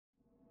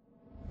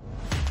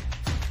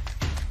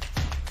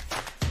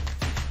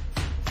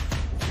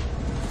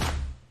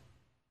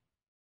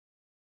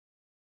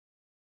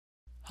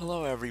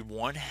Hello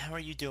everyone, how are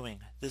you doing?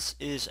 This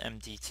is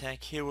MD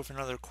Tech here with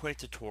another quick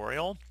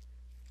tutorial.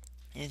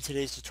 In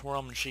today's tutorial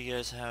I'm going to show you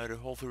guys how to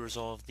hopefully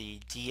resolve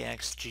the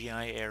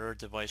DXGI error,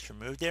 device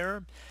removed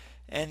error.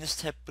 And this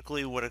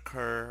typically would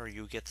occur, or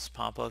you get this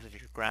pop-up if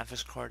your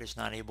graphics card is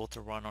not able to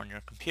run on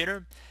your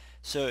computer.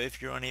 So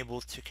if you're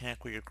unable to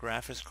connect with your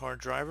graphics card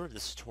driver,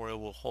 this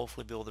tutorial will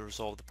hopefully be able to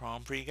resolve the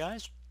problem for you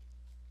guys.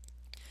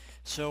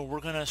 So we're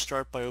going to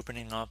start by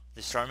opening up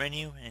the start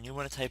menu, and you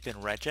want to type in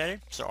Regedit,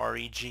 so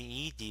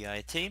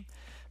Regedit.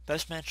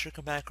 Best match should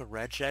come back with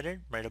Regedit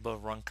right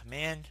above Run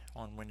Command.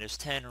 On Windows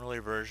 10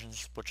 earlier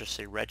versions we'll just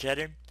say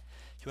Regedit.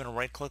 You want to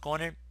right click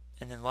on it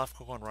and then left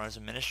click on Run as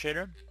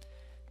Administrator.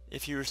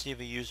 If you receive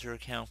a user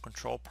account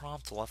control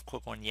prompt, left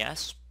click on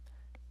Yes.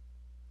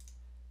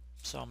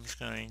 So I'm just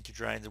going to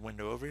drag the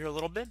window over here a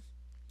little bit.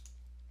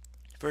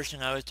 First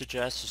thing I would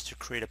suggest is to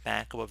create a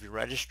backup of your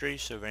registry,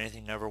 so if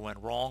anything never went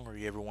wrong or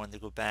you ever wanted to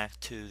go back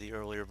to the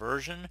earlier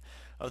version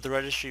of the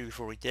registry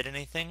before we did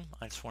anything,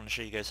 I just want to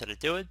show you guys how to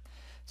do it.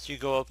 So you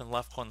go up and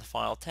left click on the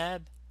File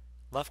tab,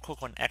 left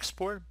click on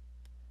Export,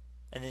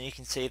 and then you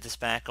can save this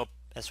backup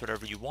as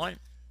whatever you want.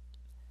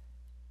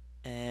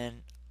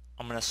 And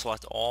I'm going to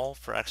select All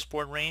for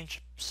export range,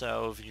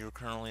 so if you're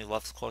currently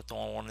left clicked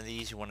on one of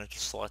these, you want to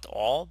just select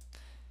All.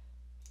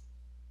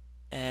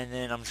 And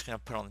then I'm just going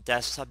to put it on the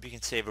desktop. You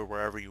can save it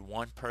wherever you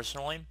want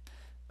personally.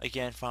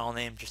 Again, file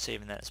name, just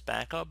saving that as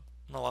backup.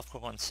 I'm going to left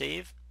click on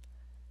Save.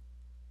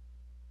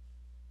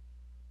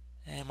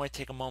 And it might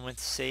take a moment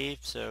to save,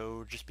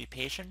 so just be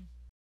patient.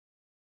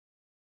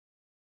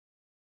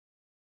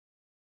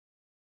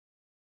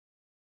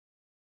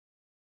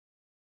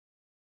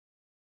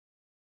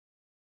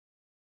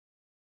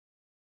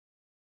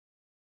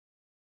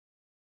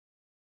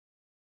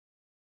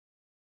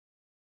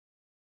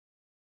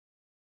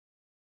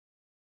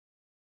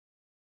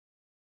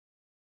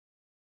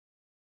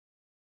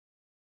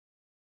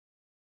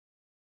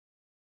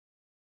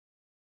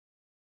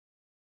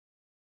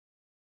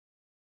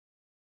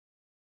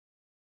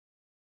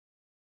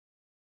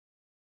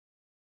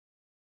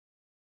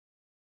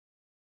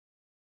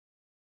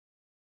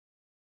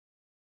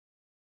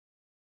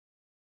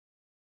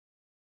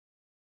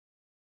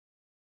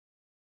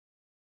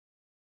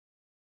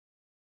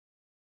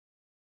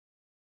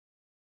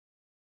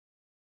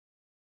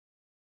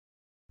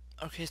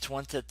 Okay, so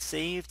once that's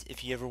saved,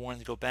 if you ever wanted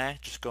to go back,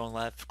 just go and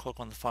left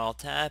click on the File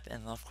tab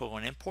and left click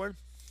on Import.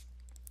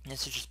 And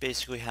this is just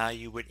basically how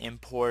you would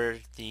import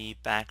the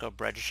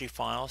backup registry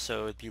file.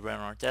 So it'd be right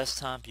on our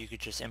desktop. You could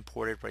just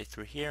import it right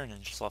through here and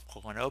then just left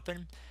click on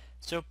Open.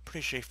 So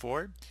pretty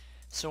straightforward.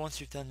 So once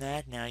you've done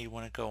that, now you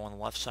want to go on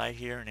the left side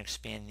here and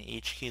expand the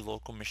HKey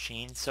local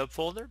machine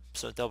subfolder.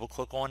 So double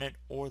click on it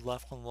or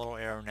left click on the little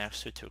arrow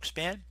next to it to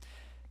expand.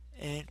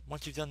 And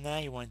once you've done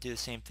that, you want to do the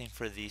same thing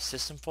for the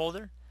system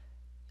folder.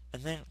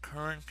 And then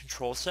current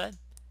control set.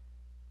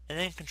 And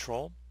then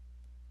control.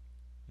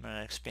 I'm going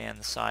to expand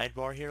the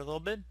sidebar here a little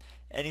bit.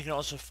 And you can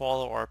also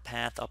follow our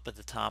path up at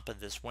the top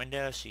of this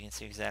window so you can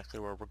see exactly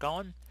where we're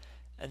going.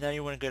 And now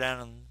you want to go down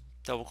and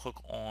double click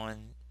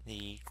on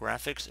the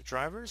graphics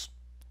drivers.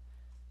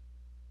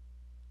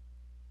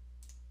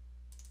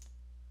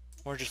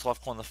 Or just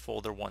left click on the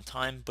folder one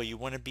time, but you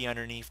want to be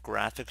underneath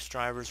graphics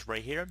drivers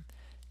right here.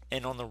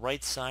 And on the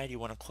right side you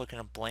want to click in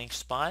a blank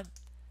spot,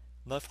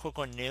 left click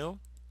on new,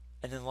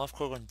 and then left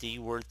click on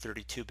DWord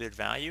 32-bit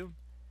value.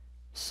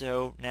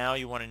 So now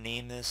you want to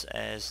name this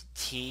as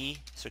T,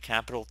 so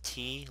capital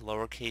T,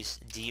 lowercase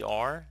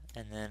dr,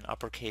 and then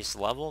uppercase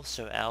level,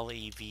 so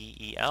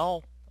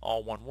Level,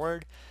 all one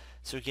word.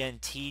 So again,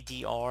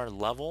 TDR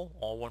level,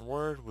 all one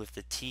word with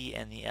the T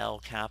and the L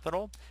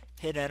capital.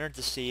 Hit enter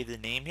to save the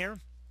name here.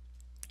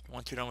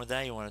 Once you're done with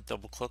that, you want to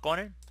double click on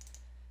it.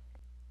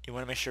 You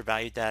want to make sure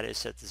value data is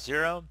set to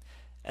 0,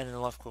 and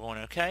then left click on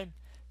OK.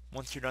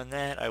 Once you're done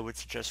that, I would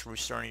suggest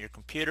restarting your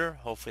computer.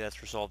 Hopefully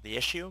that's resolved the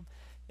issue.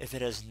 If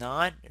it has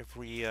not, if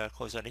we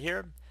close out of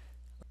here,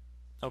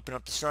 open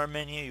up the start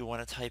menu, you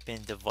want to type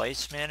in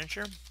Device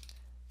Manager.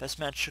 Best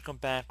match should come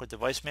back with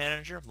Device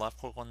Manager. Left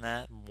click on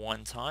that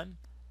one time.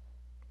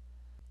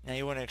 Now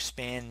you want to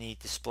expand the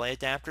display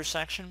adapter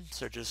section,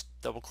 so just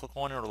double click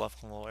on it or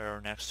left click on the little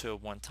arrow next to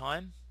it one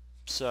time.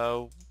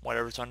 So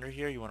whatever's under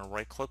here, you want to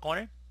right click on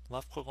it,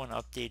 left click on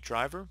Update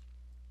Driver.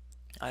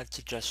 I'd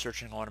suggest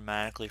searching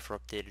automatically for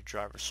updated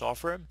driver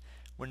software.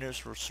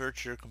 Windows will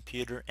search your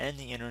computer and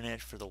the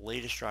internet for the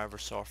latest driver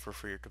software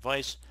for your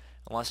device,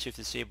 unless you've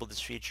disabled this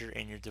feature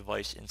in your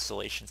device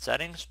installation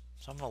settings.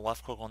 So I'm going to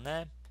left click on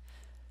that.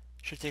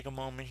 Should take a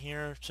moment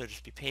here, so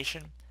just be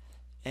patient.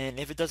 And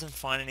if it doesn't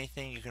find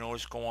anything, you can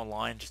always go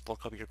online, just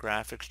look up your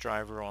graphics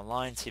driver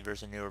online, see if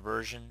there's a newer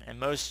version. And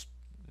most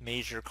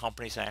major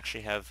companies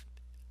actually have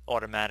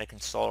automatic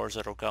installers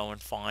that'll go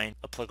and find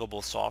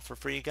applicable software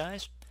for you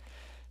guys.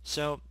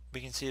 So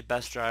we can see the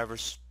best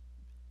drivers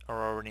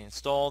are already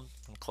installed.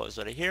 I'm close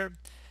out of here.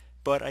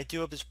 But I do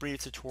hope this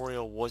brief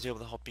tutorial was able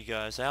to help you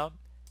guys out.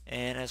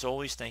 And as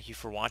always, thank you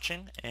for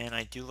watching. And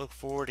I do look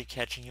forward to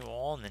catching you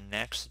all in the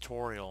next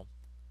tutorial.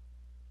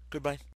 Goodbye.